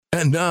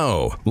And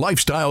now,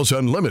 Lifestyles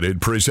Unlimited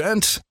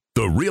presents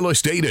the Real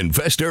Estate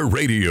Investor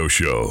Radio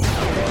Show.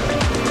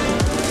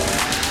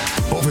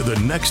 Over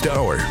the next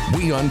hour,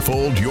 we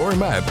unfold your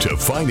map to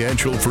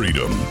financial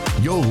freedom.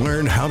 You'll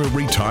learn how to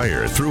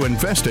retire through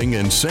investing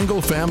in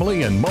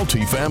single-family and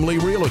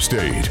multifamily real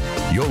estate.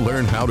 You'll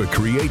learn how to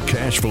create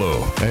cash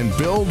flow and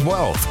build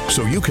wealth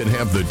so you can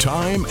have the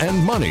time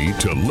and money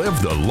to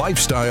live the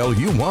lifestyle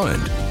you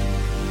want.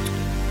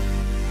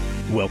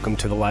 Welcome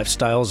to the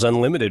Lifestyles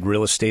Unlimited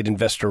Real Estate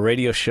Investor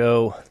Radio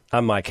Show.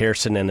 I'm Mike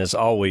Harrison, and as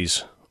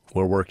always,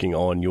 we're working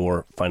on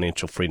your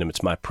financial freedom.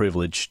 It's my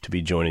privilege to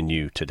be joining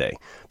you today.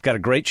 I've got a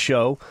great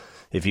show.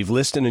 If you've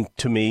listened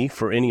to me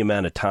for any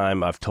amount of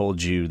time, I've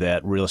told you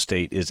that real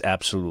estate is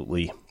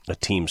absolutely a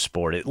team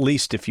sport. At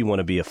least if you want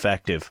to be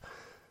effective,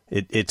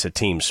 it's a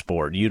team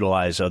sport.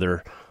 Utilize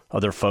other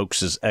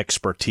folks'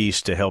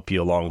 expertise to help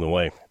you along the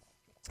way.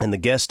 And the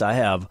guest I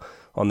have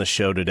on the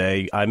show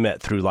today, I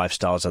met through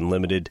Lifestyles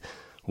Unlimited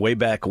way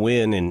back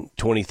when in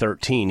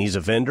 2013. He's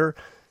a vendor.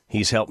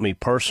 He's helped me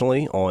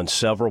personally on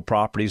several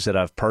properties that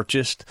I've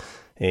purchased,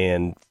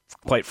 and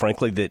quite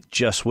frankly, that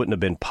just wouldn't have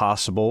been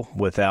possible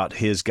without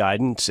his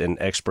guidance and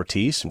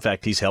expertise. In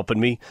fact, he's helping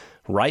me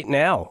right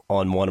now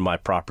on one of my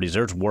properties.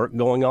 There's work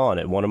going on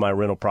at one of my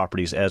rental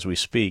properties as we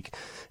speak.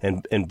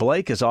 And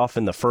Blake is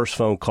often the first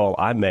phone call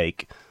I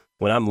make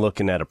when I'm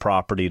looking at a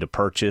property to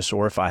purchase,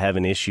 or if I have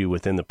an issue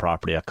within the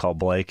property, I call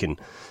Blake and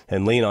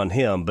lean on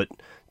him. But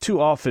too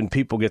often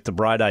people get the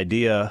bright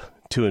idea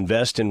to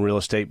invest in real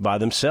estate by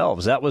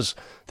themselves. That was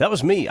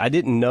me. I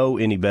didn't know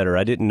any better.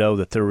 I didn't know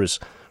that there was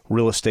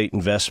real estate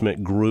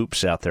investment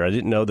groups out there. I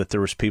didn't know that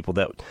there was people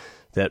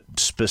that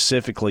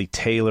specifically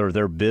tailor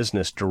their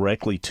business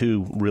directly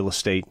to real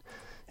estate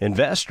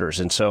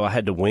investors. And so I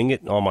had to wing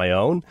it on my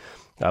own.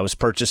 I was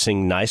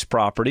purchasing nice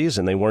properties,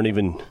 and they weren't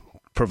even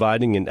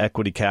providing an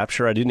equity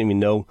capture. I didn't even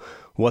know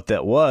what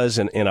that was.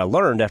 And I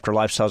learned after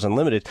Lifestyles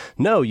Unlimited,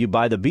 no, you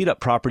buy the beat up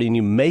property and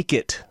you make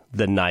it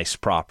the nice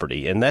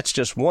property. And that's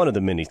just one of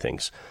the many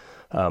things.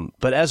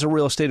 But as a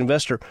real estate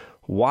investor,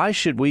 why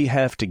should we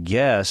have to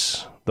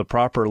guess the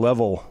proper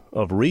level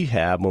of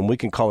rehab when we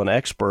can call an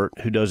expert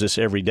who does this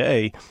every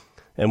day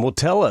and will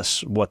tell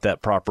us what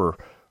that proper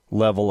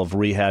level of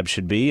rehab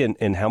should be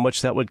and how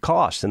much that would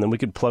cost? And then we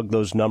could plug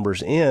those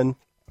numbers in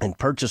and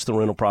purchase the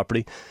rental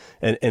property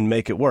and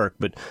make it work.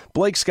 But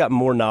Blake's got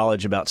more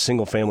knowledge about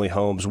single-family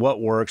homes,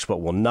 what works,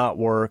 what will not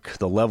work,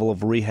 the level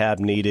of rehab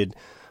needed,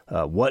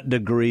 what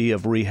degree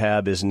of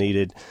rehab is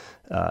needed.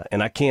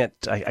 And I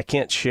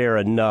can't share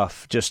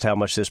enough just how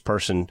much this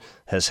person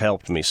has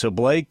helped me. So,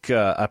 Blake,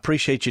 I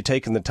appreciate you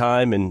taking the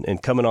time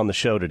and coming on the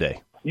show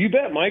today. You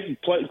bet, Mike.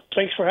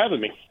 Thanks for having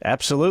me.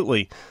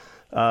 Absolutely.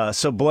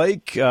 So,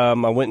 Blake, I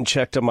went and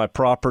checked on my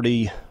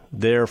property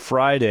there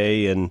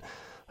Friday, and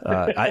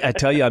I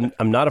tell you,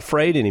 I'm not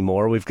afraid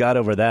anymore. We've got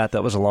over that.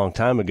 That was a long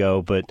time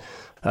ago. But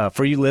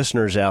for you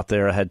listeners out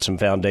there, I had some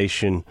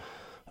foundation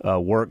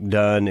work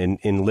done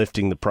in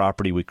lifting the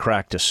property. We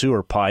cracked a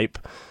sewer pipe.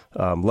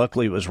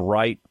 Luckily, it was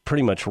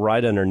pretty much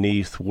right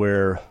underneath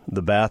where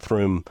the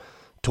bathroom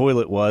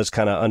toilet was,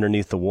 kind of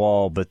underneath the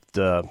wall. But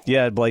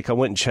yeah, Blake, I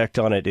went and checked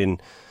on it,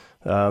 and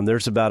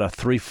there's about a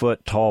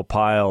 3-foot tall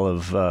pile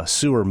of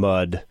sewer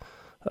mud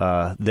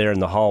there in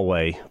the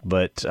hallway.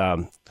 But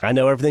I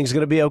know everything's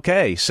going to be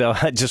okay. So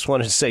I just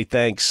wanted to say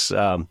thanks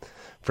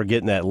for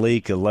getting that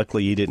leak.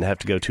 Luckily, you didn't have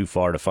to go too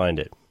far to find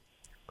it.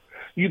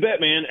 You bet,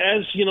 man.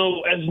 As you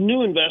know, as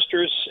new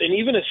investors and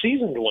even as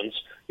seasoned ones,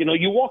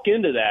 you walk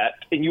into that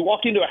and you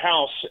walk into a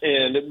house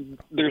and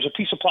there's a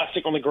piece of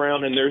plastic on the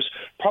ground and there's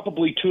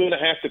probably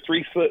 2.5 to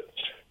 3 foot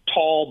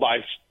tall by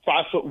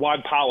 5 foot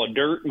wide pile of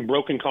dirt and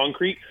broken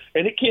concrete,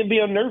 and it can be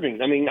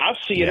unnerving. I mean, I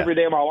see it every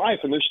day of my life,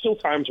 and there's still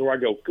times where I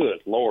go, "Good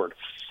Lord!"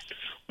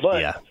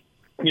 But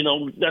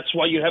that's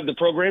why you have the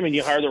program and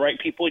you hire the right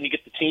people and you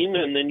get the team,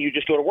 and then you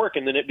just go to work,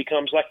 and then it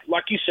becomes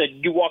like you said,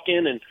 you walk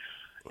in and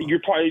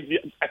you're probably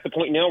at the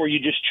point now where you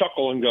just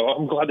chuckle and go,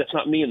 "I'm glad that's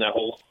not me in that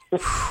hole."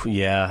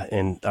 Yeah,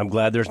 and I'm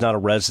glad there's not a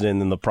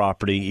resident in the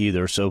property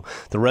either. So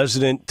the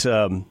resident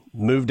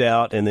moved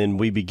out, and then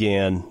we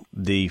began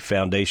the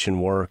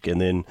foundation work,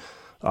 and then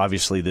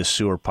obviously this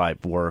sewer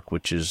pipe work,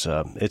 which is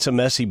it's a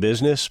messy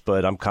business,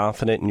 but I'm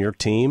confident in your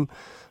team.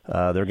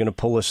 They're going to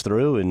pull us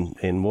through,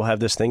 and we'll have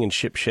this thing in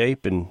ship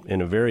shape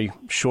in a very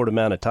short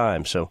amount of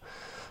time. So,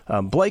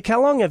 Blake,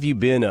 how long have you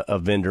been a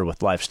vendor with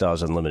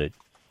Lifestyles Unlimited?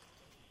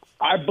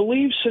 I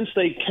believe since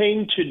they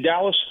came to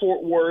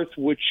Dallas-Fort Worth,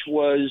 which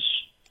was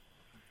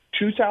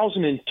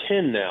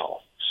 2010 now.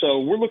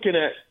 So we're looking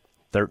at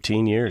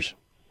 13 years.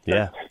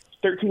 Yeah.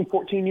 13,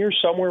 14 years,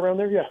 somewhere around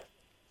there, yeah.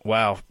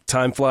 Wow.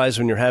 Time flies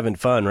when you're having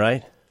fun,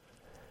 right?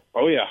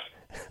 Oh, yeah.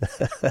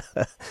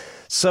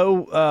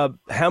 So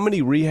how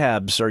many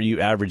rehabs are you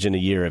averaging a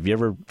year? Have you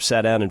ever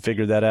sat down and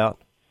figured that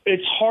out?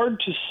 It's hard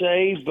to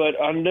say,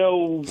 but I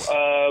know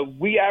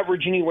we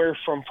average anywhere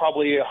from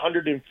probably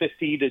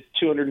 150 to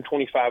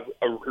 225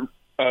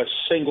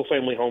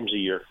 single-family homes a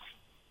year.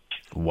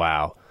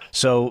 Wow.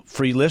 So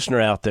for you listener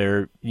out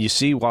there, you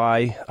see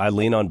why I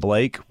lean on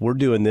Blake. We're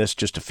doing this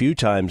just a few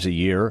times a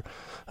year.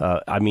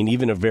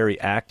 Even a very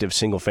active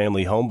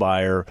single-family home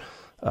buyer,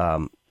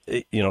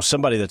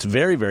 somebody that's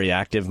very, very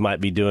active might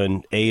be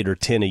doing 8 or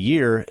 10 a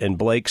year, and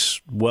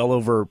Blake's well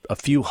over a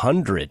few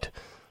hundred.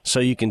 So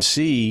you can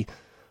see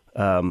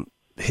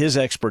his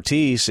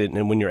expertise,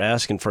 and when you're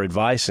asking for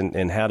advice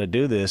and how to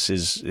do this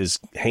is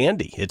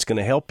handy. It's going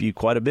to help you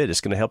quite a bit.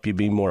 It's going to help you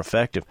be more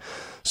effective.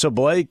 So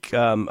Blake,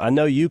 I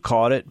know you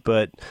caught it,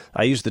 but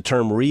I use the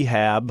term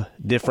rehab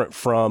different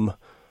from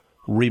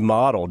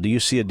remodel. Do you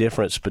see a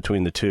difference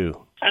between the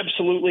two?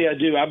 Absolutely, I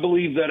do. I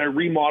believe that a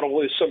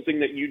remodel is something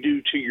that you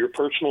do to your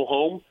personal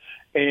home,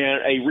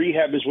 and a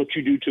rehab is what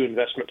you do to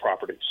investment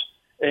properties.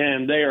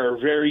 And they are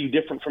very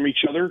different from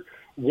each other.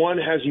 One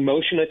has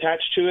emotion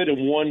attached to it,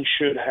 and one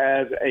should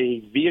have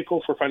a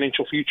vehicle for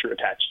financial future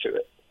attached to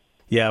it.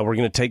 Yeah, we're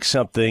going to take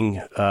something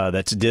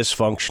that's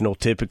dysfunctional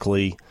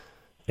typically,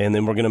 and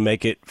then we're going to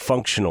make it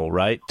functional,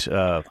 right?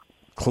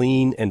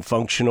 Clean and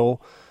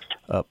functional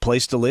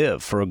place to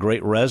live for a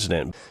great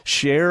resident.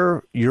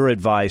 Share your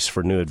advice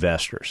for new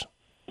investors.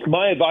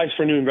 My advice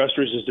for new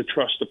investors is to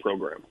trust the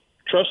program.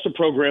 Trust the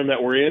program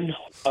that we're in,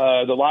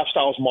 the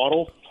Lifestyles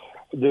model.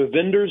 The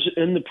vendors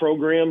in the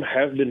program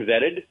have been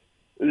vetted.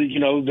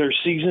 They're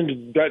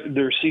seasoned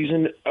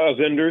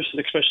vendors,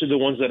 especially the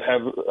ones that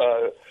have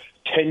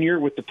tenure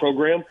with the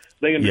program.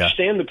 They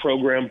understand the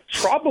program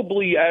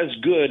probably as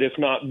good, if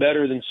not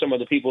better, than some of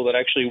the people that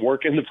actually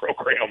work in the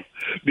program,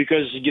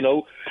 because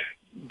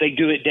they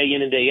do it day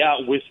in and day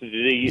out with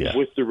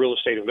the real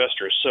estate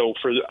investors. So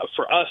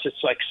for us,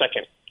 it's like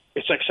second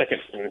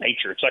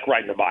nature. It's like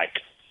riding a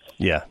bike.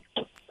 Yeah,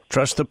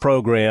 trust the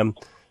program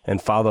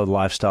and follow the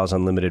Lifestyles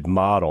Unlimited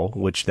model,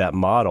 which that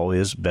model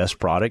is best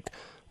product,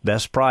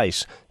 best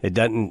price. It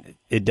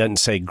doesn't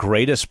say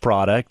greatest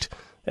product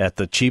at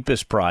the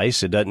cheapest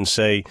price. It doesn't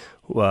say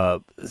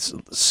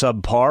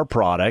subpar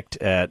product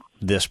at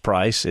this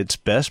price. It's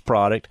best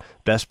product,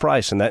 best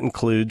price, and that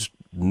includes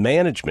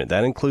management.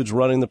 That includes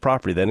running the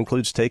property. That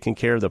includes taking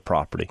care of the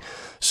property.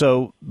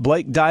 So,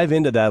 Blake, dive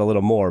into that a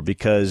little more,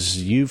 because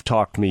you've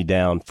talked me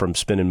down from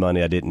spending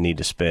money I didn't need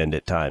to spend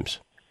at times.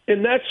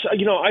 And that's,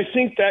 I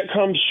think that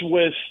comes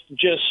with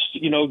just,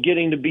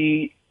 getting to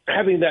be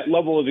having that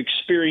level of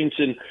experience,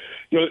 and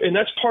and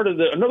that's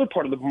another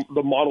part of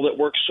the model that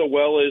works so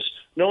well is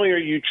not only are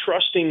you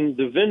trusting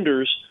the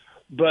vendors,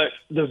 but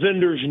the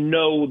vendors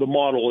know the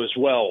model as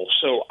well.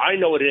 So I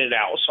know it in and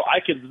out. So I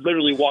could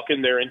literally walk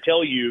in there and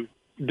tell you,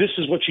 this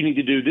is what you need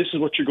to do, this is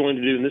what you're going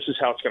to do, and this is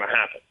how it's going to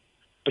happen.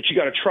 But you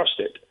got to trust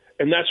it.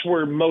 And that's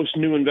where most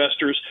new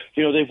investors,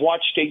 they've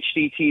watched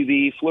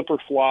HGTV, Flip or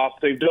Flop,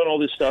 they've done all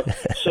this stuff.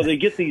 So they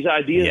get these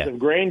ideas of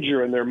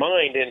grandeur in their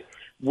mind. And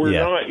we're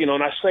not,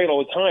 and I say it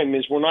all the time,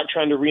 is we're not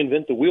trying to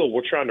reinvent the wheel.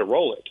 We're trying to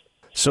roll it.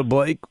 So,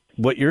 Blake,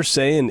 what you're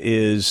saying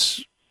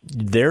is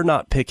they're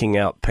not picking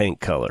out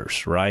paint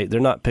colors, right? They're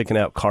not picking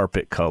out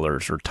carpet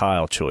colors or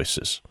tile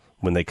choices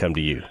when they come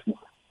to you.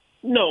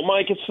 No,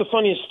 Mike, it's the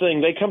funniest thing.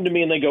 They come to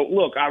me and they go,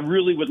 look, I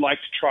really would like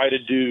to try to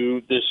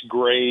do this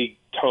gray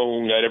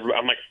tone that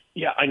I'm like,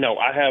 yeah, I know.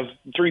 I have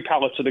 3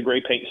 pallets of the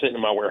gray paint sitting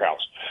in my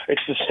warehouse.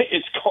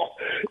 It's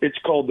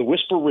called the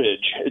Whisper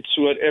Ridge. It's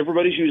what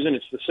everybody's using.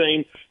 It's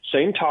the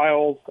same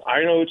tile.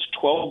 I know it's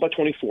 12 by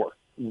 24.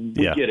 We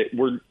get it.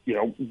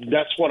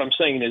 That's what I'm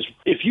saying is,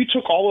 if you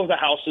took all of the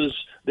houses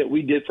that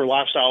we did for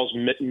Lifestyles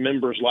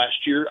members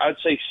last year, I'd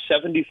say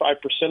 75%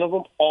 of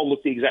them all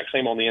look the exact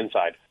same on the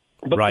inside.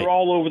 But they're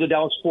all over the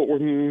Dallas-Fort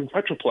Worth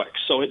Metroplex,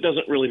 so it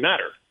doesn't really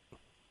matter.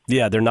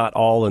 Yeah, they're not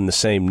all in the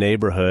same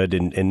neighborhood,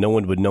 and no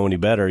one would know any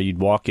better. You'd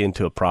walk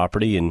into a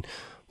property and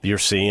you're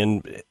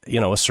seeing,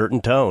 a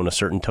certain tone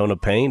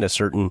of paint, a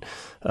certain,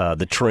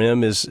 the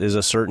trim is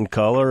a certain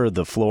color,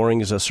 the flooring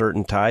is a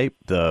certain type,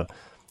 the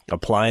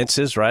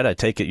appliances, right? I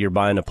take it you're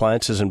buying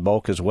appliances in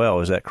bulk as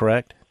well. Is that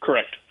correct?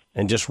 Correct.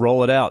 And just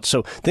roll it out.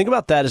 So think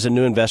about that as a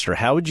new investor.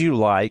 How would you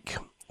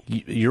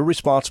you're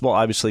responsible,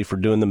 obviously, for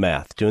doing the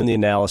math, doing the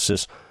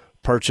analysis,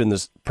 purchasing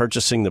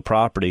the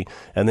property,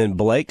 and then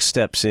Blake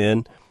steps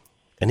in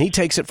and he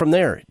takes it from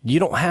there. You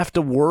don't have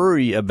to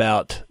worry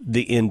about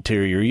the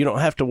interior. You don't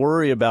have to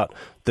worry about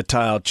the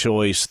tile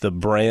choice, the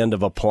brand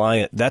of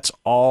appliance. That's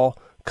all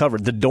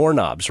covered. The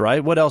doorknobs,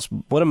 right? What else?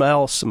 What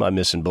else am I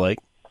missing, Blake?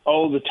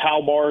 Oh, the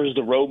towel bars,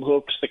 the robe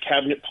hooks, the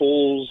cabinet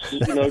pulls,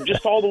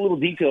 just all the little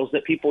details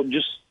that people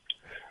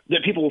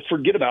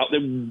forget about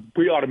that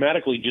we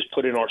automatically just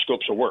put in our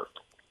scopes of work.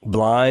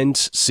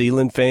 Blinds,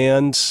 ceiling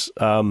fans.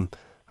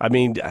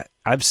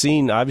 I've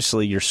seen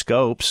obviously your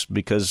scopes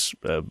because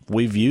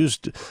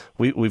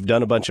we've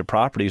done a bunch of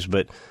properties,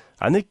 but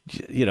I think,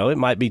 it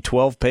might be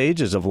 12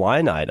 pages of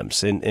line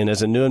items. And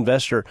as a new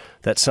investor,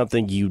 that's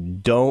something you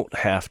don't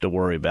have to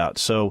worry about.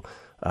 So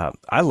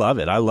I love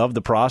it. I love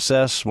the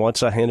process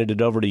once I handed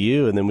it over to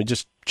you, and then we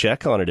just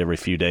check on it every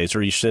few days,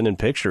 or you send in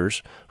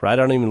pictures, right? I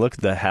don't even look at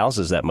the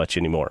houses that much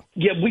anymore.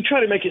 Yeah, we try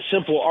to make it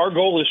simple. Our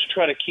goal is to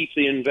try to keep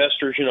the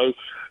investors,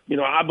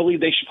 I believe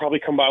they should probably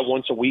come by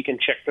once a week and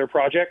check their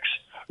projects.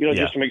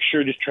 just to make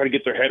sure, just try to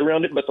get their head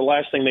around it. But the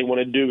last thing they want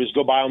to do is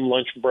go by on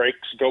lunch breaks,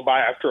 go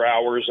by after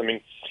hours. I mean,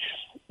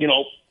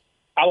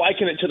 I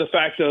liken it to the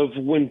fact of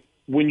when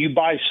you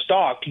buy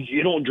stock,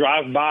 you don't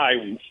drive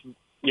by,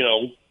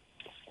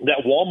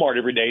 that Walmart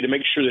every day to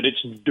make sure that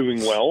it's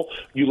doing well.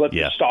 You let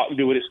the stock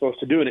do what it's supposed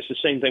to do, and it's the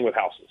same thing with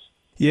houses.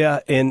 Yeah,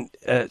 and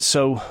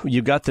so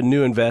you got the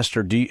new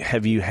investor.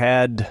 Have you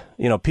had,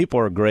 people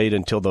are great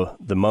until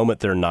the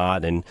moment they're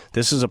not, and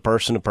this is a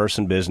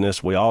person-to-person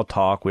business. We all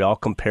talk. We all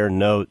compare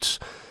notes.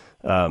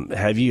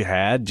 Have you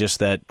had just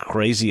that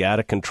crazy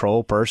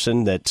out-of-control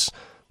person that's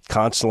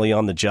constantly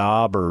on the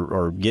job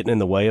or getting in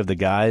the way of the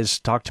guys?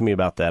 Talk to me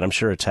about that. I'm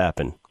sure it's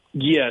happened.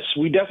 Yes,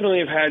 we definitely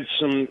have had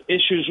some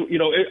issues.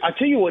 I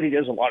tell you what it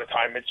is a lot of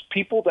time. It's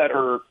people that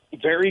are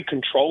very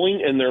controlling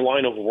in their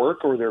line of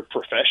work or their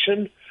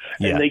profession,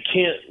 and they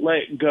can't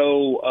let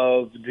go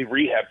of the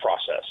rehab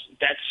process.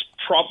 That's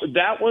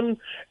that one,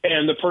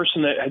 and the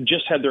person that had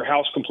just had their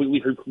house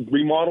completely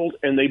remodeled,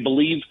 and they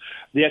believe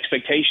the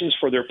expectations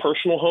for their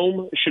personal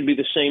home should be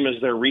the same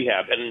as their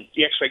rehab. And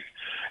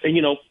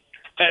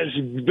as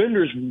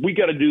vendors, we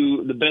got to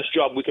do the best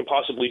job we can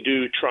possibly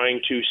do trying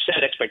to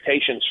set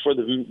expectations for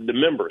the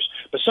members.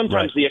 But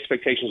sometimes the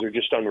expectations are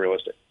just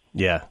unrealistic.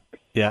 Yeah,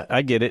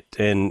 I get it,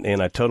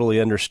 and I totally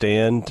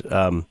understand.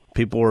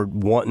 People are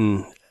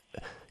wanting,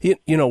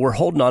 we're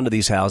holding on to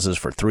these houses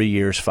for 3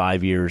 years,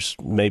 5 years,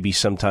 maybe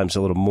sometimes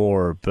a little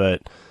more,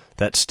 but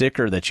that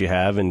sticker that you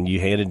have, and you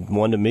handed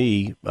one to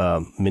me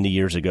many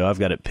years ago, I've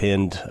got it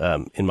pinned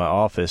in my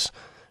office,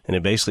 and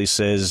it basically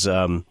says,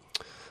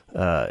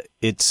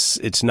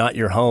 it's not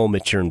your home,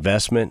 it's your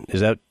investment.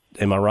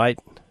 Am I right?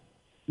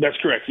 That's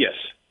correct, yes.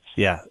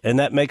 Yeah, and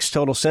that makes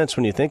total sense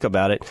when you think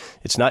about it.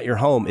 It's not your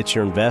home, it's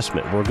your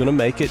investment. We're going to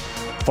make it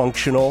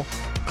functional,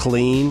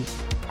 clean,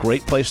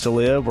 great place to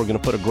live. We're going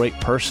to put a great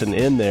person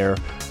in there,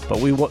 but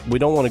we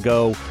don't want to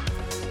go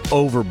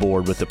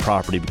overboard with the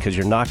property because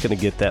you're not going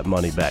to get that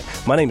money back.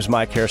 My name is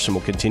Mike Harrison.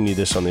 We'll continue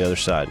this on the other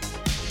side.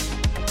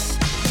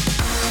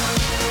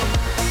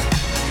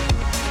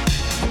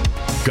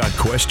 Got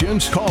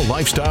questions? Call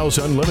Lifestyles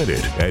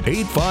Unlimited at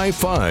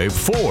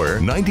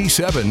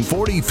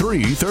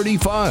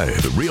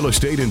 855-497-4335. The Real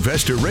Estate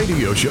Investor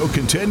Radio Show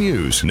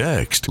continues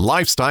next.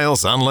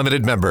 Lifestyles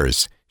Unlimited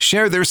members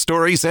share their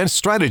stories and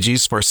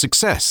strategies for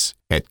success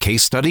at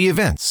case study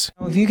events.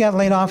 If you got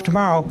laid off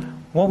tomorrow,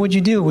 what would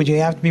you do? Would you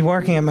have to be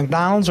working at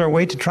McDonald's or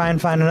wait to try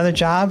and find another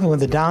job with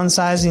the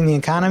downsizing the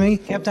economy?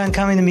 Kept on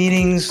coming to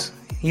meetings,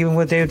 even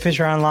with David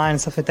Fisher online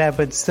and stuff like that,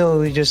 but still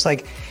we just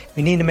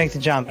we need to make the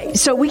jump.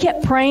 So we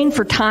kept praying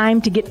for time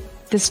to get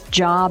this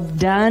job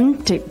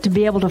done, to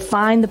be able to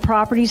find the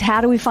properties. How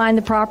do we find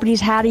the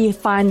properties? How do you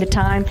find the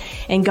time?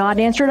 And God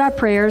answered our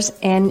prayers,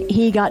 and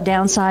he got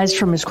downsized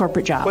from his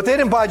corporate job. But they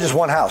didn't buy just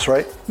one house,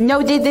 right?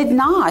 No, they did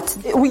not.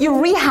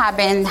 You're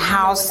rehabbing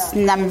house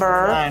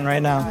number 9 right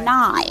now.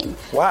 9.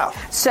 Wow.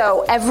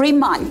 So every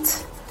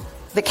month,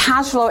 the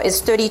cash flow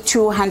is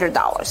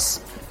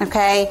 $3,200.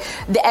 Okay,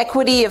 the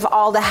equity of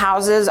all the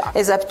houses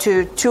is up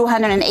to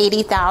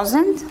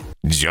 $280,000.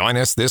 Join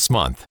us this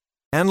month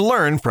and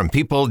learn from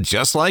people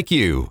just like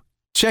you.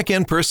 Check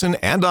in-person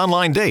and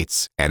online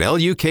dates at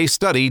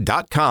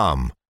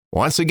lukstudy.com.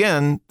 Once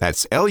again,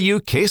 that's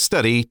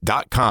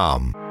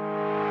lukstudy.com.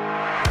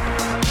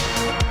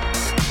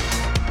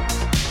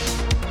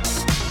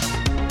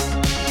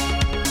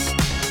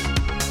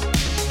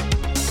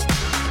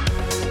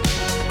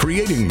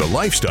 Creating the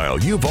lifestyle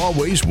you've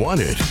always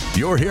wanted.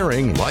 You're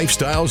hearing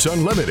Lifestyles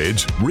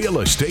Unlimited's Real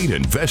Estate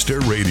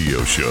Investor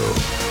Radio Show.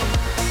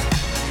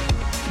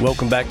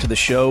 Welcome back to the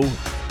show.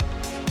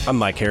 I'm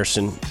Mike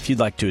Harrison. If you'd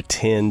like to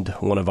attend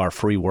one of our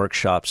free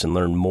workshops and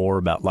learn more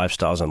about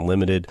Lifestyles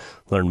Unlimited,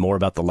 learn more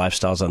about the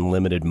Lifestyles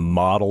Unlimited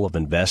model of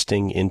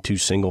investing into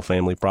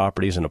single-family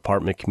properties and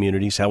apartment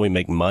communities, how we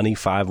make money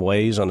 5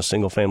 ways on a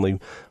single-family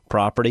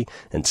property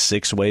and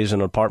 6 ways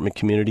in an apartment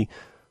community,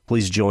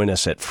 please join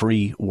us at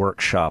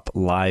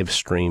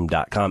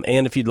freeworkshoplivestream.com.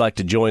 And if you'd like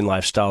to join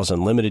Lifestyles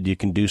Unlimited, you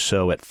can do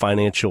so at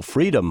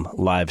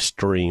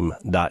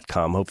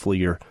financialfreedomlivestream.com. Hopefully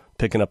you're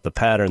picking up the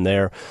pattern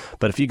there.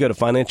 But if you go to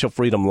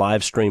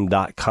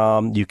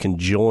financialfreedomlivestream.com, you can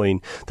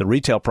join. The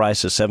retail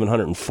price is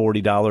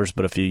 $740,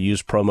 but if you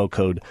use promo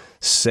code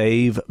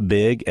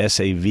SAVEBIG,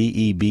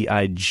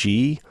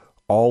 SAVEBIG,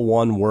 all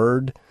one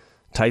word,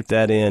 type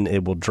that in,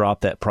 it will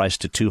drop that price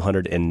to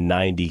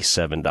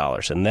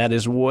 $297. And that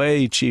is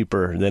way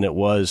cheaper than it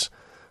was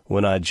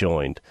when I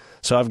joined.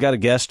 So I've got a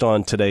guest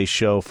on today's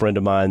show, a friend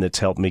of mine that's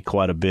helped me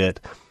quite a bit,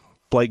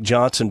 Blake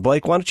Johnson.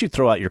 Blake, why don't you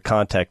throw out your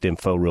contact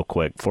info real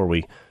quick before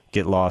we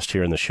get lost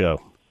here in the show?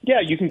 Yeah,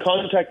 you can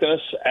contact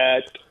us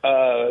at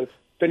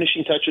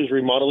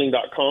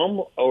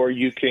finishingtouchesremodeling.com, or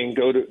you can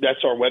go to,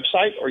 that's our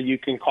website, or you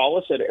can call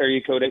us at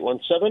area code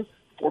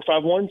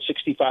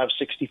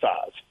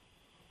 817-451-6565.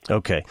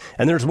 Okay.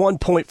 And there's one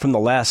point from the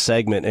last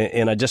segment,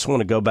 and I just want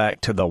to go back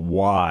to the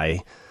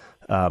why.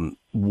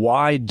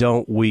 Why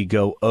don't we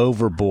go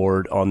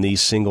overboard on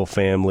these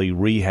single-family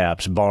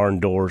rehabs, barn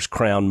doors,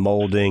 crown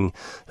molding,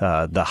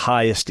 the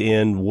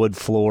highest-end wood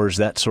floors,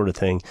 that sort of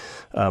thing?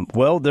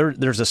 Well,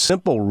 there's a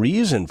simple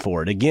reason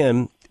for it.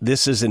 Again,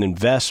 this is an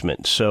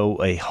investment,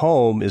 so a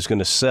home is going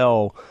to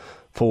sell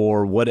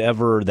for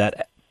whatever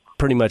that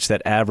pretty much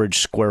that average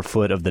square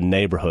foot of the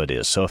neighborhood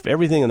is. So if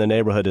everything in the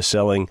neighborhood is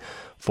selling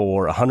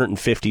for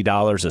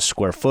 $150 a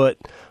square foot,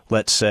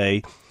 let's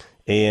say,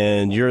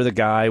 and you're the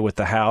guy with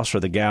the house or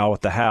the gal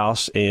with the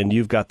house, and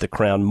you've got the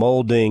crown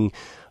molding,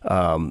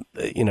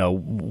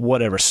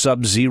 whatever,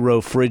 Sub-Zero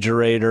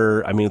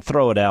refrigerator, I mean,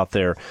 throw it out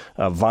there,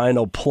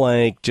 vinyl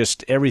plank,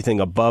 just everything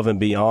above and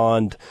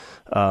beyond.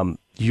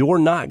 You're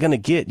not going to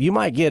get, you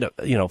might get, $5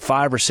 or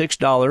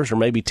 $6 or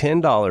maybe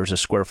 $10 a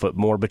square foot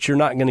more, but you're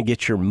not going to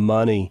get your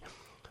money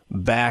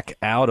back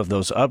out of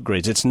those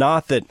upgrades. It's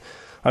not that,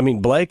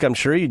 Blake, I'm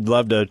sure you'd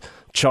love to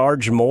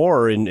charge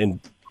more and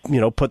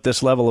put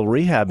this level of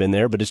rehab in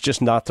there, but it's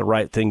just not the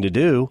right thing to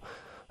do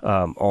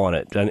on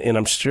it. And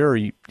I'm sure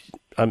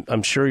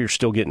I'm sure you're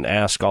still getting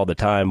asked all the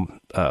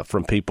time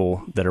from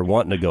people that are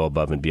wanting to go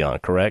above and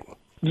beyond, correct?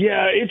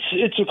 Yeah,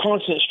 it's a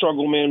constant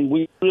struggle, man.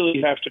 We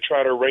really have to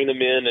try to rein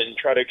them in and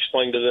try to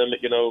explain to them that,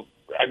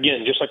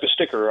 again, just like the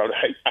sticker,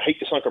 I hate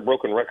to sound like a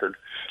broken record,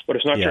 but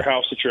it's not your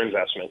house, it's your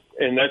investment.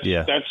 And that's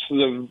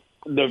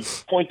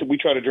the point that we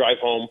try to drive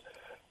home.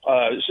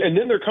 And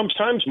then there comes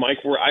times,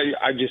 Mike, where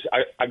I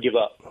give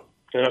up.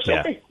 And I say,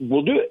 okay,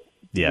 we'll do it.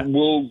 Yeah.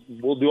 We'll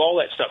do all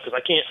that stuff because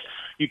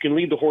you can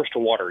lead the horse to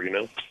water,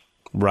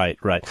 Right.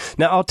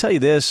 Now, I'll tell you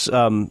this,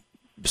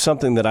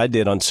 something that I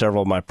did on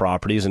several of my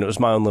properties, and it was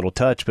my own little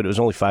touch, but it was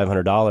only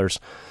 $500,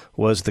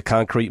 was the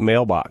concrete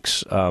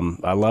mailbox.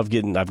 I love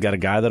I've got a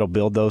guy that'll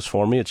build those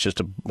for me. It's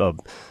just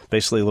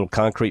basically a little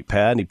concrete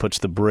pad, and he puts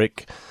the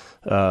brick,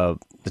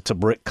 it's a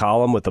brick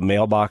column with a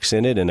mailbox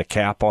in it and a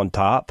cap on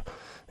top,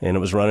 and it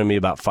was running me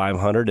about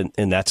 $500,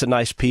 and that's a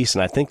nice piece,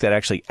 and I think that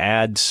actually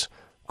adds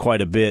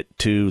quite a bit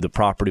to the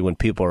property when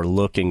people are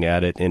looking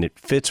at it, and it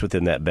fits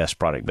within that best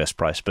product, best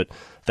price. But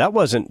that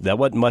wasn't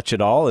much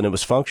at all, and it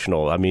was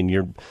functional. I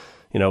mean,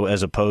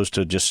 as opposed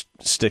to just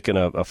sticking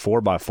a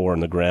 4x4 in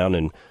the ground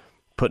and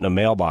putting a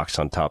mailbox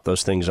on top.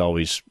 Those things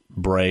always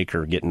break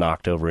or get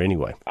knocked over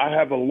anyway. I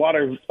have a lot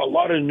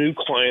of new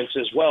clients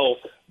as well.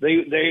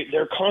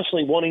 They're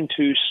constantly wanting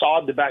to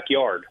sod the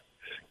backyard.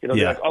 They're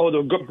like,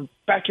 the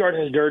backyard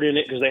has dirt in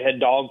it because they had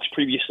dogs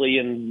previously,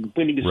 and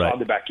we need to sod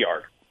the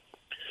backyard.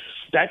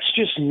 That's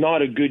just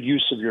not a good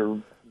use of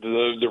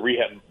the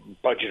rehab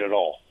budget at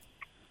all.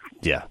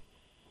 Yeah.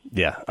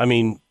 I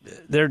mean,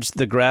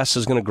 the grass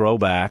is going to grow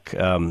back,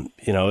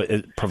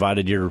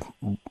 provided you're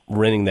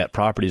renting that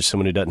property to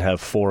someone who doesn't have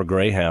 4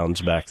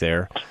 greyhounds back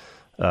there.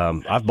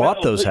 I've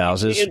bought those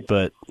houses,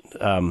 but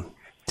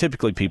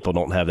typically people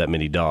don't have that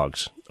many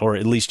dogs, or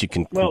at least you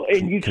can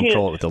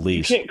control it with the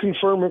lease. You can't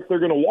confirm if they're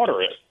going to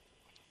water it.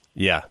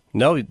 Yeah,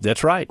 no,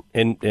 that's right.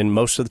 And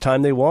most of the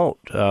time they won't.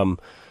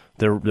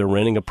 They're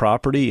renting a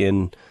property,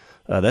 and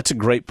that's a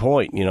great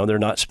point. They're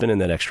not spending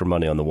that extra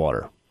money on the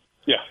water.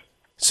 Yeah.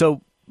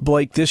 So,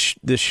 Blake, this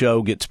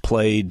show gets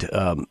played.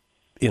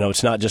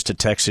 It's not just a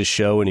Texas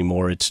show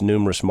anymore. It's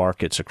numerous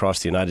markets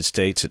across the United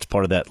States. It's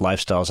part of that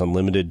Lifestyles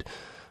Unlimited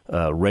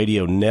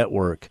radio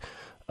network.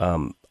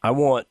 I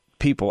want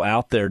people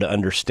out there to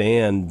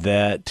understand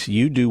that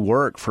you do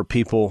work for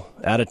people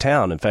out of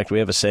town. In fact, we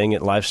have a saying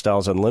at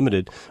Lifestyles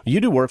Unlimited: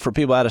 you do work for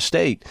people out of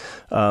state.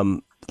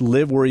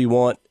 Live where you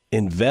want.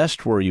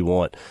 Invest where you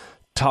want.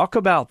 Talk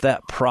about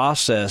that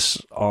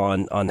process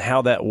on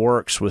how that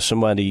works with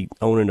somebody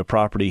owning a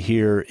property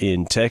here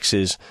in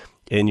Texas,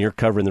 and you're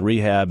covering the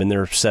rehab, and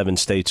they're 7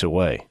 states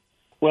away.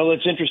 Well,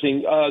 it's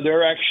interesting.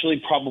 They're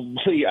actually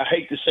probably, I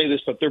hate to say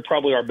this, but they're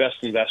probably our best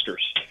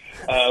investors.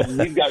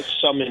 We've got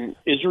some in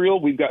Israel.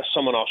 We've got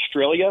some in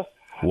Australia.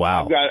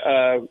 Wow.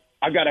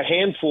 I've got a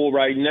handful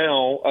right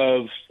now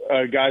of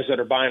guys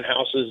that are buying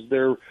houses.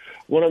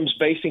 One of them's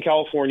based in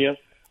California.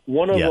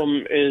 One of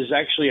them is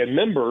actually a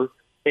member,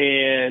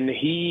 and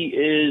he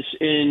is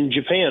in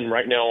Japan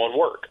right now on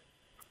work.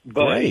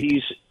 But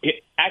he's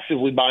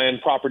actively buying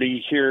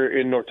property here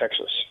in North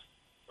Texas.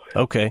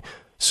 Okay.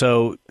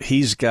 So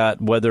he's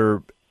got,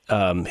 whether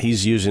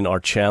he's using our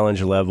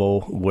challenge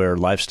level where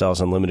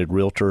Lifestyles Unlimited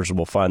realtors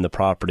will find the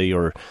property,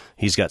 or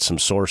he's got some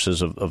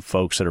sources of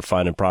folks that are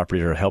finding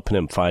property or helping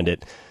him find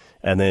it,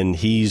 and then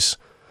he's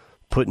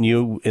putting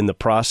you in the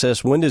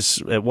process.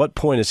 At what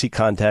point is he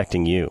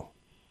contacting you?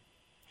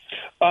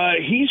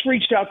 He's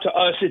reached out to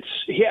us.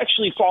 He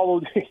actually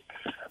followed.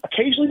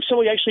 Occasionally,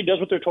 somebody actually does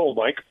what they're told,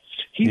 Mike.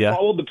 He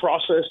followed the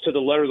process to the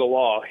letter of the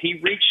law.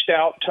 He reached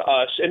out to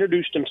us,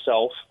 introduced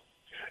himself,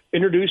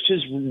 introduced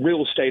his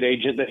real estate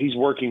agent that he's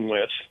working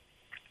with,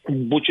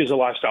 which is a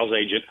Lifestyles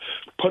agent,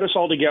 put us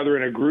all together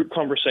in a group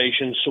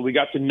conversation so we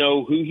got to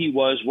know who he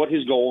was, what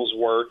his goals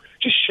were,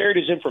 just shared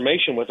his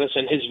information with us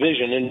and his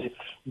vision and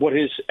what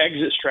his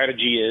exit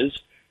strategy is.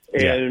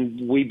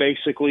 And we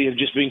basically have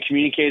just been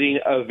communicating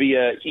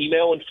via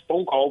email and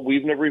phone call.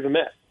 We've never even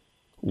met.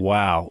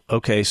 Wow.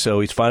 Okay, so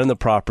he's finding the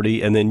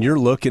property, and then you're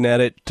looking at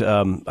it,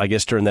 I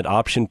guess, during that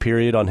option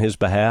period on his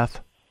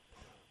behalf?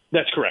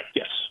 That's correct,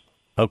 yes.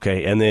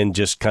 Okay, and then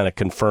just kind of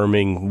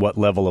confirming what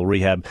level of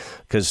rehab,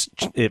 because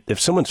if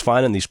someone's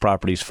finding these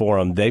properties for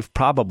them, they've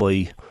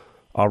probably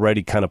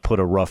already kind of put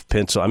a rough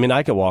pencil. I mean,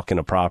 I could walk in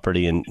a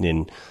property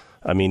and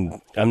I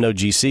mean, I'm no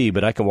GC,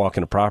 but I can walk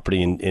in a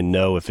property and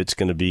know if it's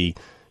going to be,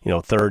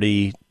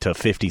 $30,000 to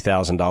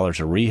 $50,000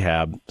 of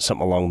rehab,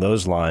 something along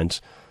those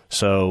lines.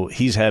 So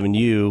he's having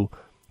you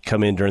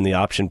come in during the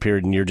option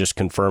period, and you're just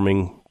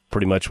confirming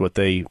pretty much what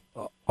they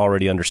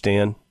already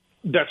understand?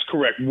 That's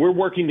correct. We're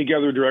working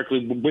together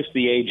directly with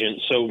the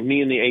agent. So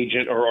me and the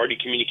agent are already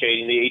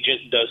communicating. The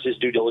agent does his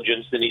due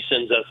diligence, then he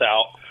sends us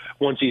out.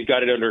 Once he's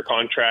got it under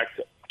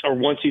contract, or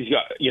once he's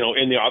got,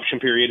 in the option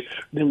period,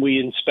 then we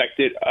inspect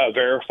it,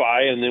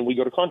 verify, and then we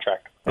go to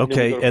contract.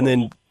 Okay, and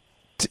then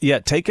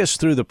take us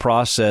through the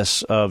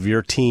process of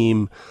your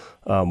team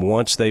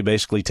once they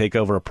basically take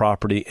over a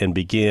property and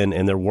begin,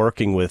 and they're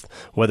working with,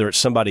 whether it's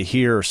somebody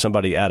here or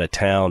somebody out of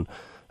town.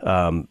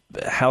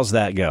 How's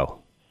that go?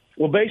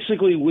 Well,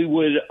 basically, we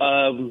would,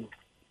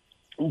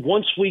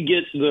 once we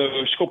get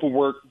the scope of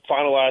work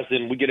finalized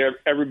and we get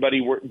everybody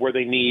where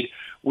they need,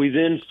 we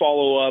then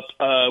follow up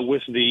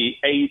with the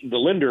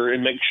lender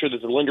and make sure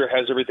that the lender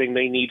has everything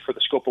they need for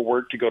the scope of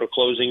work to go to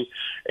closing,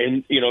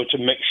 and to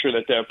make sure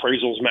that the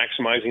appraisal is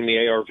maximizing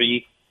the ARV,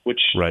 which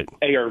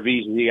ARV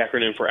is the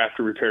acronym for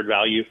after repaired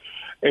value.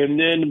 And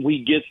then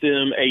we get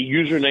them a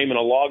username and a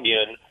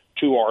login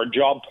to our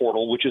job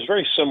portal, which is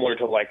very similar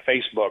to like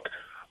Facebook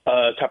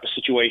type of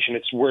situation.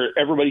 It's where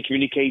everybody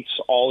communicates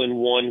all in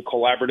one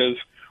collaborative.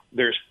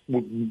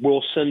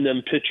 We'll send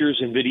them pictures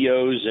and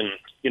videos and,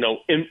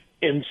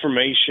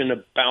 information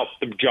about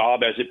the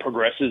job as it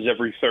progresses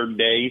every third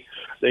day.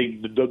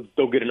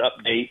 They'll get an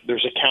update.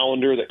 There's a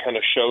calendar that kind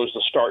of shows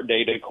the start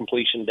date and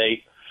completion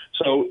date.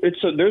 So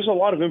there's a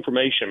lot of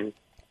information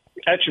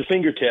at your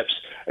fingertips.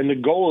 And the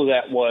goal of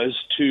that was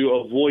to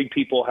avoid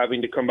people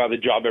having to come by the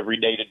job every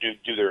day to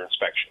do their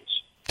inspections.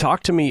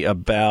 Talk to me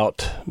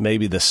about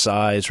maybe the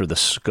size or the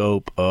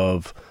scope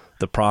of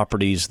the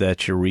properties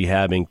that you're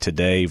rehabbing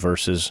today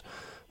versus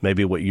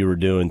maybe what you were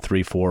doing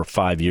 3, 4,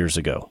 5 years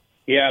ago.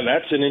 Yeah,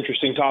 that's an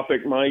interesting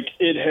topic, Mike.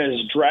 It has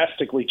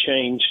drastically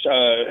changed.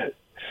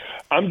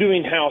 I'm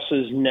doing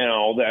houses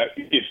now that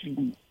if,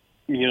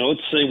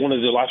 let's say one of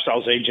the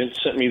Lifestyles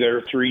agents sent me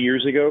there 3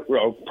 years ago,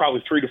 well,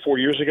 probably 3 to 4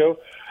 years ago,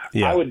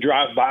 I would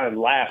drive by and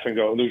laugh and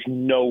go, there's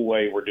no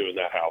way we're doing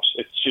that house.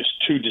 It's just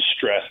too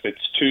distressed.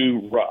 It's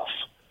too rough.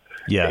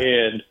 Yeah.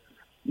 And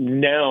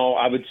now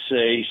I would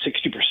say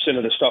 60%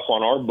 of the stuff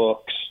on our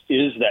books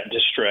is that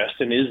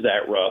distressed and is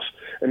that rough.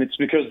 And it's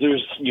because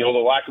there's, the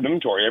lack of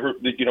inventory.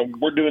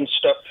 We're doing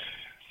stuff,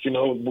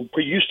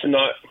 we used to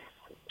not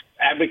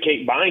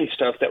advocate buying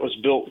stuff that was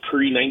built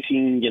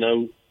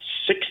pre-1960.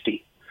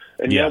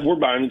 And now we're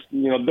buying,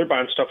 they're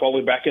buying stuff all the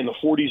way back in the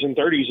 40s and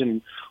 30s,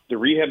 and the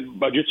rehab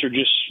budgets are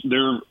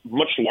they're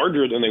much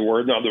larger than they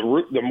were. Now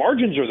the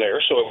margins are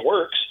there, so it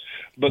works.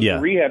 But the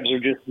rehabs are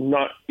just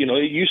not,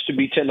 it used to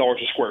be $10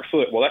 a square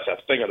foot. Well, that's a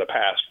thing of the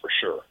past for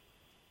sure.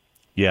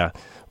 Yeah.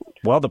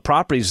 Well, the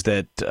properties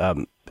that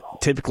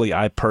typically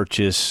I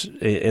purchase,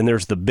 and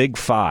there's the big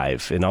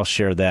five, and I'll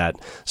share that.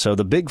 So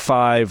the big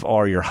five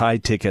are your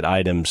high-ticket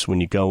items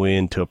when you go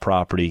into a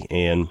property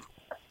and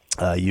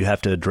you have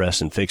to address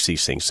and fix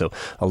these things. So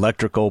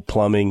electrical,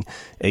 plumbing,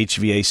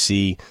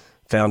 HVAC,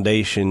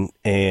 foundation,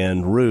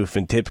 and roof,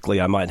 and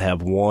typically I might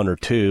have 1 or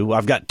 2.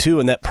 I've got 2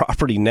 in that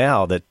property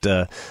now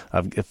that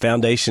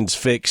foundation's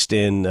fixed,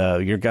 and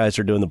your guys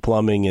are doing the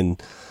plumbing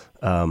and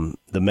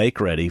the make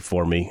ready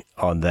for me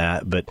on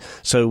that. But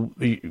so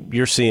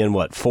you're seeing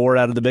what, 4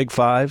 out of the big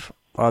 5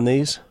 on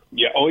these?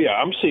 Yeah. Oh yeah.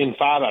 I'm seeing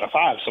 5 out of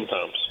 5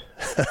 sometimes.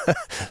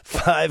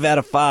 5 out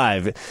of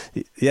 5.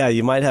 Yeah.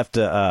 You might have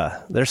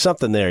to, there's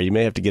something there. You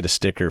may have to get a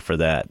sticker for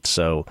that.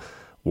 So,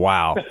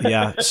 wow.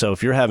 Yeah. So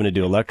if you're having to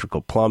do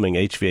electrical, plumbing,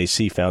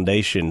 HVAC,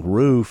 foundation,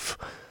 roof,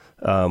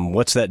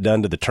 what's that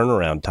done to the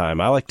turnaround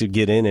time? I like to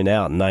get in and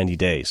out in 90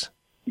 days.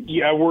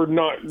 Yeah, we're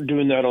not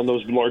doing that on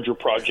those larger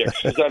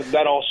projects.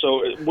 that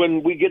also,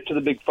 when we get to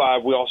the big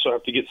 5, we also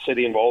have to get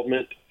city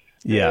involvement.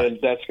 Yeah. And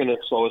that's going to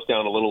slow us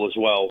down a little as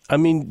well. I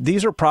mean,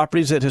 these are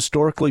properties that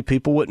historically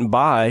people wouldn't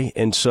buy,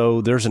 and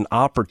so there's an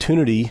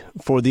opportunity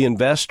for the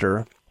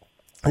investor.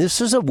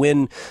 This is a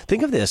win.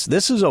 Think of this.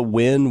 This is a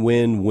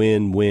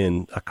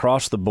win-win-win-win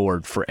across the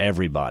board for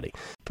everybody.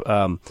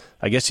 I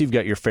guess you've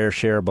got your fair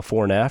share of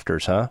before and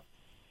afters, huh?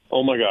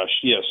 Oh, my gosh,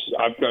 yes.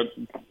 I've got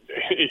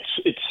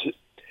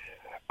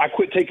I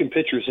quit taking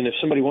pictures, and if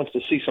somebody wants to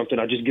see something,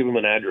 I just give them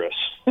an address.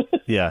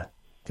 Yeah,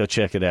 go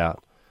check it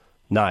out.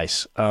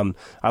 Nice.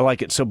 I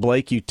like it. So,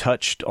 Blake, you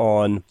touched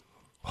on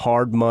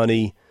hard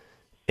money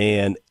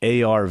and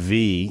ARV,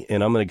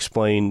 and I'm going to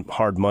explain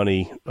hard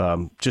money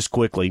just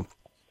quickly.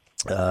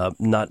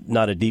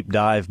 Not a deep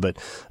dive, but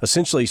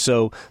essentially,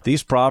 so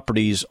these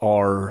properties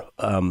are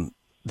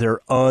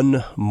they're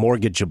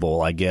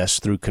unmortgageable, I guess,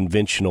 through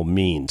conventional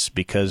means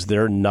because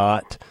they're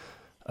not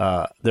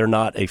they're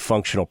not a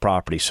functional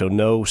property. So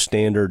no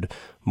standard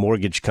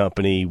mortgage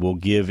company will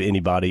give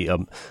anybody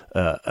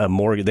a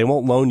mortgage. They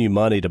won't loan you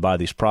money to buy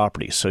these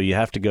properties. So you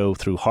have to go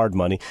through hard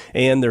money.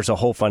 And there's a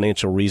whole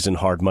financial reason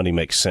hard money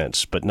makes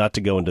sense, but not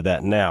to go into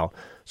that now.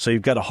 So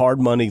you've got a hard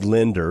money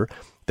lender.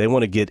 They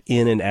want to get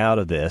in and out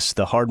of this.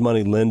 The hard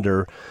money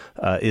lender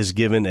is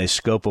given a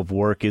scope of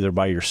work either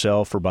by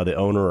yourself or by the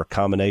owner or a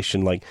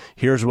combination. Like,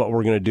 here's what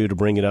we're going to do to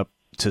bring it up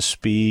to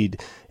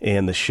speed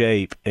and the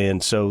shape.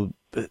 And so,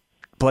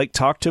 Blake,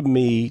 talk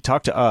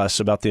to us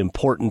about the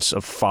importance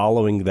of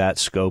following that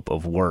scope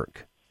of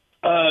work.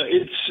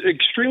 It's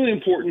extremely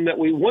important that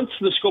once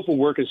the scope of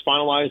work is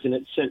finalized and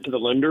it's sent to the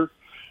lender,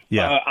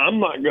 I'm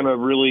not going to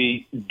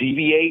really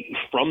deviate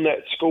from that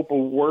scope of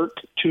work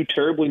too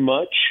terribly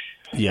much.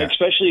 Yeah.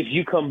 Especially if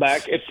you come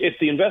back, if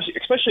the investor,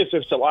 especially if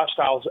it's a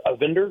lifestyle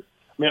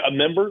a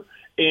member,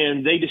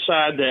 and they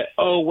decide that,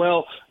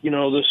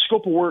 the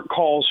scope of work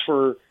calls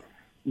for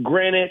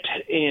granite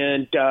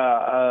and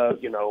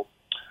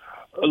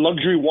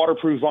luxury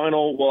waterproof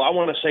vinyl. Well, I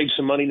want to save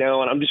some money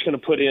now, and I'm just going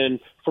to put in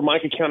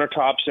Formica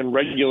countertops and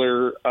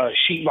regular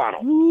sheet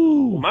vinyl.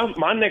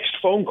 My next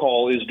phone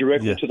call is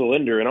directly to the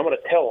lender, and I'm going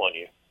to tell on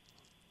you.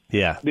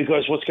 Yeah.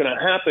 Because what's going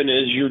to happen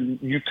is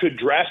you could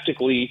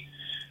drastically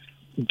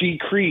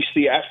decrease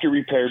the after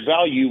repaired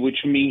value,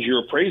 which means your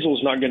appraisal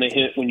is not going to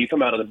hit when you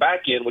come out of the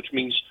back end, which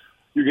means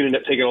you're going to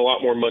end up taking a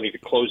lot more money to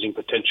closing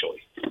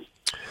potentially.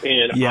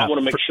 And I want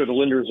to make sure the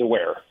lender is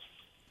aware.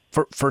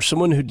 For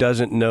someone who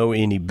doesn't know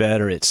any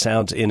better, it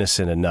sounds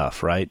innocent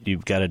enough, right?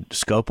 You've got a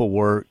scope of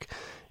work,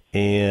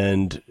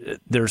 and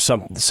there's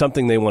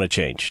something they want to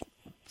change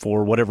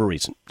for whatever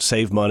reason,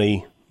 save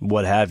money,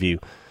 what have you.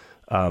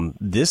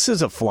 This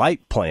is a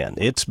flight plan.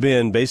 It's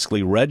been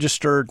basically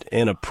registered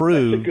and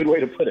approved. That's a good way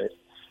to put it.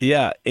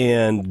 Yeah,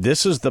 and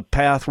this is the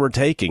path we're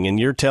taking. And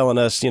you're telling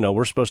us,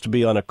 we're supposed to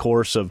be on a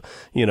course of,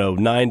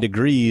 9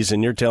 degrees,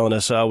 and you're telling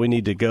us, we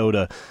need to go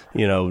to,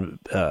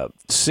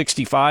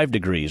 65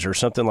 degrees or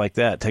something like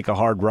that, take a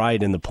hard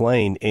ride in the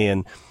plane.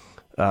 And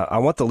I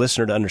want the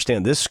listener to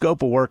understand this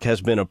scope of work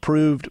has been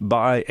approved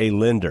by a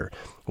lender.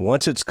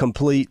 Once it's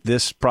complete,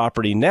 this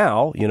property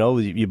now,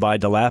 you buy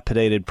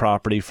dilapidated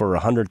property for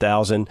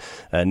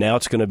 $100,000, now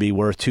it's going to be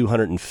worth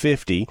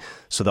 $250,000.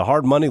 So the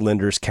hard money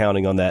lender is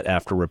counting on that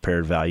after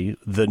repaired value.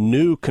 The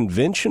new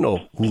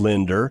conventional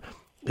lender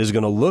is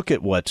going to look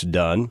at what's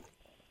done,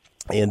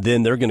 and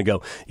then they're going to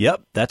go,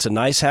 yep, that's a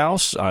nice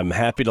house. I'm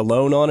happy to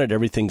loan on it.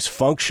 Everything's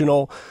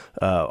functional.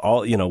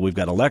 We've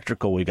got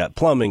electrical, we've got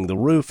plumbing. The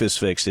roof is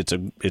fixed. It's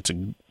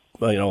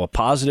a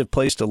positive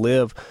place to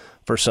live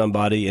for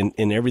somebody,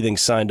 and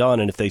everything's signed on.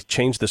 And if they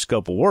change the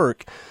scope of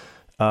work,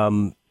 I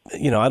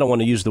don't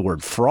want to use the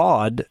word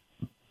fraudulent,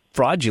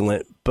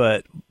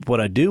 but what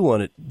I do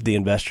want the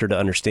investor to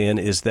understand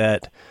is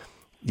that,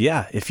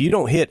 if you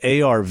don't hit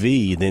ARV,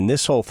 then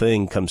this whole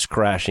thing comes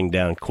crashing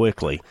down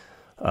quickly.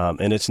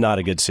 And it's not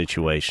a good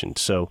situation.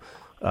 So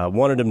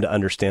wanted them to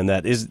understand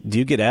that. Do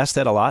you get asked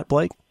that a lot,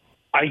 Blake?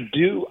 I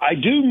do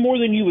more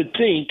than you would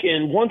think.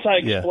 And once I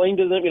explain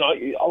to them,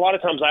 a lot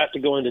of times I have to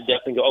go into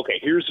depth and go, okay,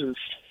 here's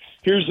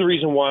the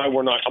reason why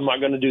I'm not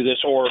going to do this,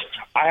 or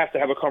I have to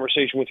have a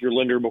conversation with your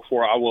lender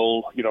before I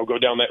will, go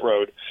down that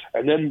road.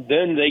 And then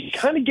they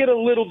kind of get a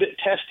little bit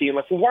testy and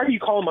like, well, why are you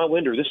calling my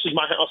lender? This is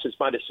my house. It's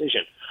my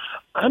decision.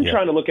 I'm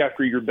trying to look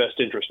after your best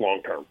interest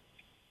long term.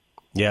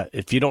 Yeah.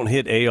 If you don't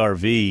hit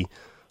ARV,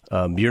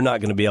 you're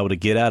not going to be able to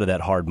get out of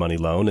that hard money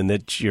loan. And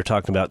that you're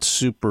talking about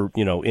super,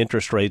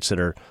 interest rates that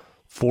are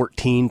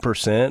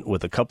 14%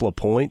 with a couple of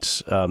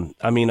points.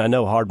 I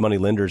know hard money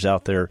lenders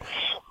out there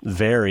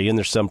vary, and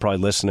there's some probably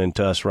listening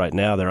to us right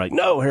now. They're like,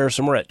 no,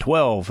 Harrison, we're at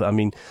 12.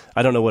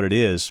 I don't know what it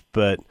is,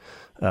 but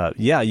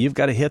you've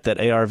got to hit that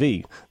ARV.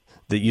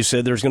 That you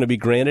said there's going to be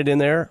granite in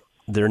there.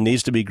 There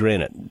needs to be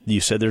granite.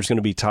 You said there's going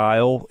to be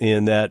tile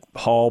in that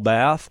hall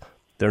bath.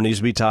 There needs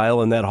to be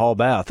tile in that hall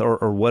bath,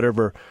 or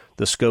whatever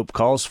the scope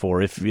calls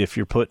for. If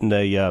you're putting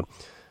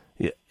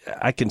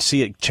I can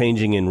see it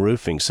changing in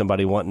roofing,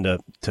 somebody wanting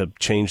to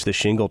change the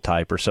shingle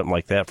type or something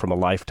like that from a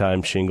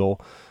lifetime shingle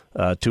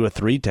to a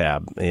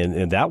 3-tab,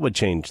 and that would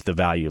change the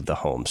value of the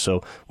home.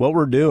 So what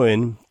we're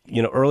doing,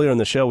 earlier in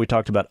the show, we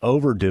talked about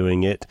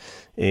overdoing it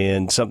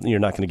and something you're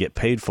not going to get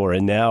paid for.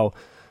 And now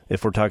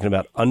if we're talking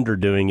about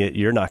underdoing it,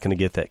 you're not going to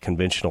get that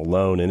conventional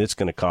loan, and it's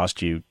going to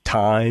cost you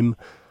time,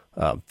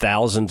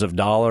 thousands of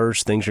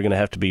dollars. Things are going to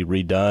have to be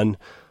redone.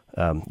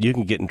 You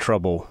can get in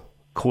trouble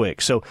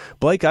quick. So,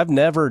 Blake, I've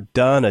never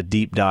done a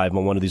deep dive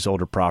on one of these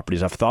older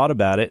properties. I've thought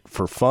about it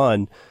for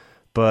fun,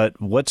 but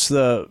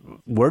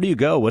where do you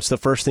go? What's the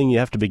first thing you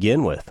have to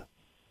begin with?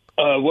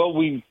 Well,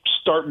 we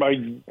start by,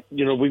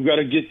 we've got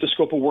to get the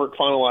scope of work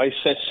finalized,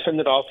 send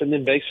it off, and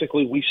then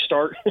basically we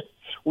start at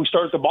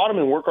the bottom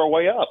and work our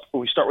way up.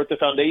 We start with the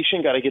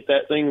foundation, got to get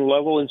that thing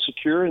level and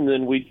secure, and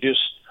then we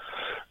just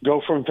go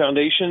from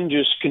foundation,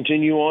 just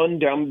continue on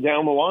down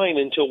the line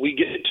until we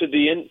get to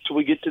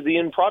the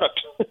end product.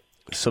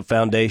 So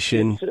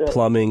foundation,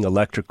 plumbing,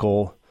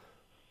 electrical.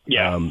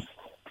 Yeah.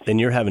 And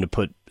you're having to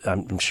put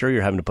I'm sure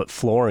you're having to put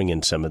flooring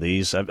in some of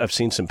these. I've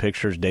seen some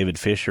pictures David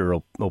Fisher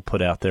will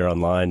put out there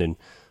online, and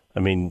I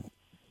mean,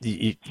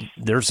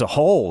 there's a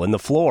hole in the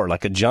floor,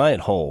 like a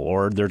giant hole,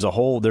 or there's a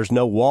hole, there's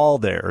no wall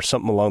there, or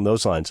something along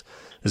those lines.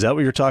 Is that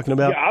what you're talking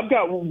about? Yeah, I've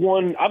got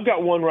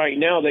one right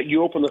now that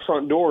you open the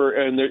front door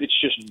and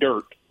it's just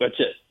dirt. That's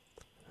it.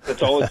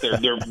 That's all it's there.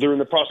 They're in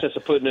the process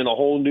of putting in a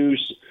whole new.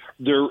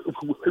 They're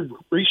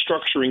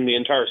restructuring the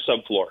entire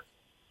subfloor.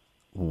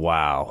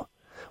 Wow.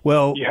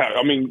 Well, yeah,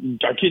 I mean,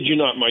 I kid you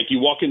not, Mike. You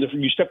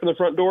step in the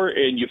front door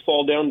and you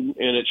fall down,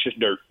 and it's just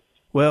dirt.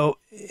 Well,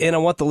 and I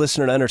want the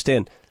listener to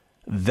understand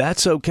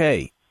that's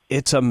okay.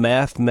 It's a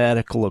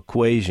mathematical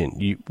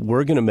equation.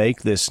 We're going to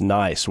make this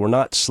nice. We're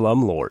not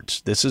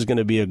slumlords. This is going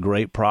to be a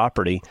great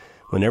property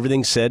when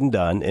everything's said and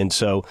done. And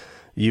so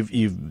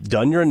you've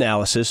done your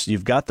analysis.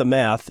 You've got the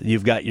math.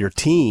 You've got your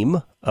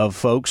team of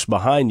folks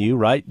behind you,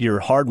 right?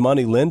 Your hard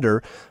money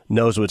lender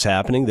knows what's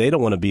happening. They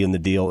don't want to be in the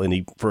deal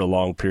for a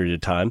long period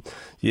of time.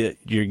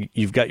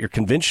 You've got your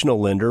conventional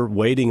lender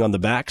waiting on the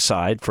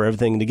backside for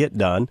everything to get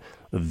done.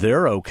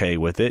 They're okay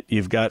with it.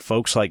 You've got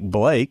folks like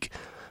Blake,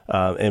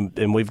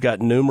 and we've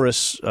got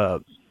numerous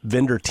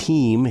vendor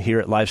team here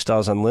at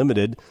Lifestyles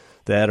Unlimited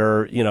that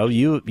are,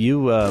 you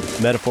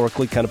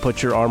metaphorically kind of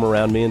put your arm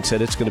around me and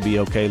said, it's going to be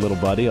okay, little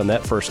buddy, on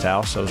that first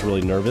house. I was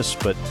really nervous,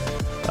 but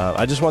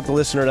I just want the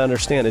listener to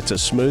understand it's a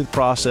smooth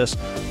process.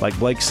 Like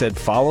Blake said,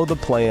 follow the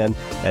plan,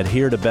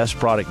 adhere to best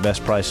product,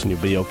 best price, and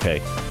you'll be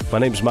okay. My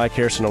name is Mike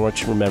Harrison. I want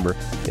you to remember,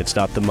 it's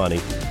not the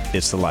money,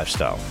 it's the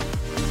lifestyle.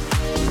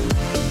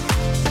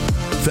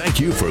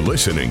 Thank you for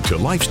listening to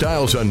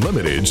Lifestyles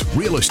Unlimited's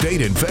Real Estate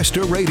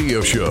Investor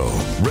Radio Show.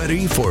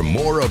 Ready for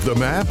more of the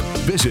map?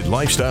 Visit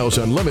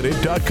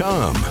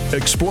lifestylesunlimited.com.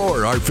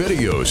 Explore our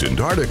videos and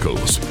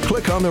articles.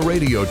 Click on the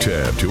radio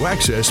tab to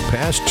access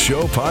past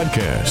show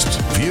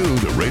podcasts. View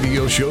the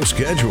radio show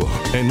schedule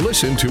and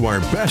listen to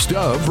our best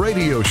of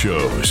radio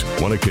shows.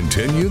 Want to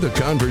continue the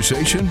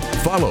conversation?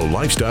 Follow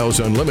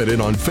Lifestyles Unlimited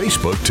on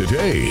Facebook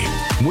today.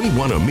 We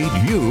want to meet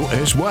you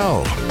as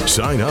well.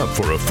 Sign up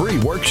for a free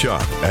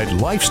workshop at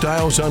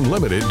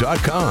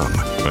lifestylesunlimited.com.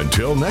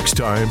 Until next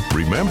time,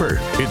 remember,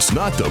 it's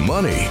not the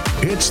money,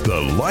 it's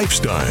the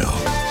lifestyle.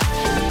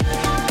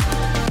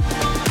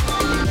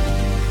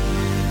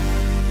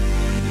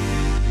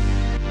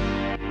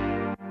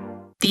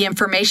 The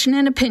information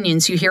and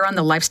opinions you hear on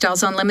the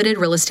Lifestyles Unlimited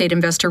Real Estate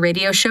Investor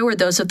Radio Show are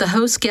those of the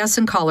hosts, guests,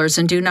 and callers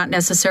and do not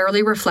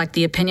necessarily reflect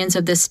the opinions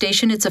of this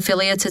station, its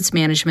affiliates, its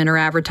management, or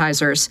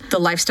advertisers. The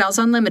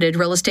Lifestyles Unlimited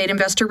Real Estate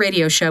Investor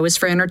Radio Show is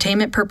for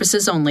entertainment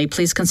purposes only.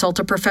 Please consult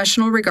a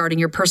professional regarding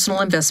your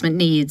personal investment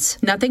needs.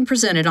 Nothing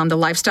presented on the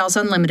Lifestyles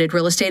Unlimited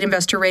Real Estate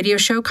Investor Radio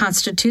Show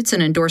constitutes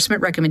an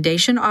endorsement,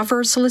 recommendation, offer,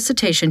 or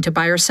solicitation to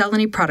buy or sell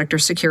any product or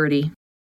security.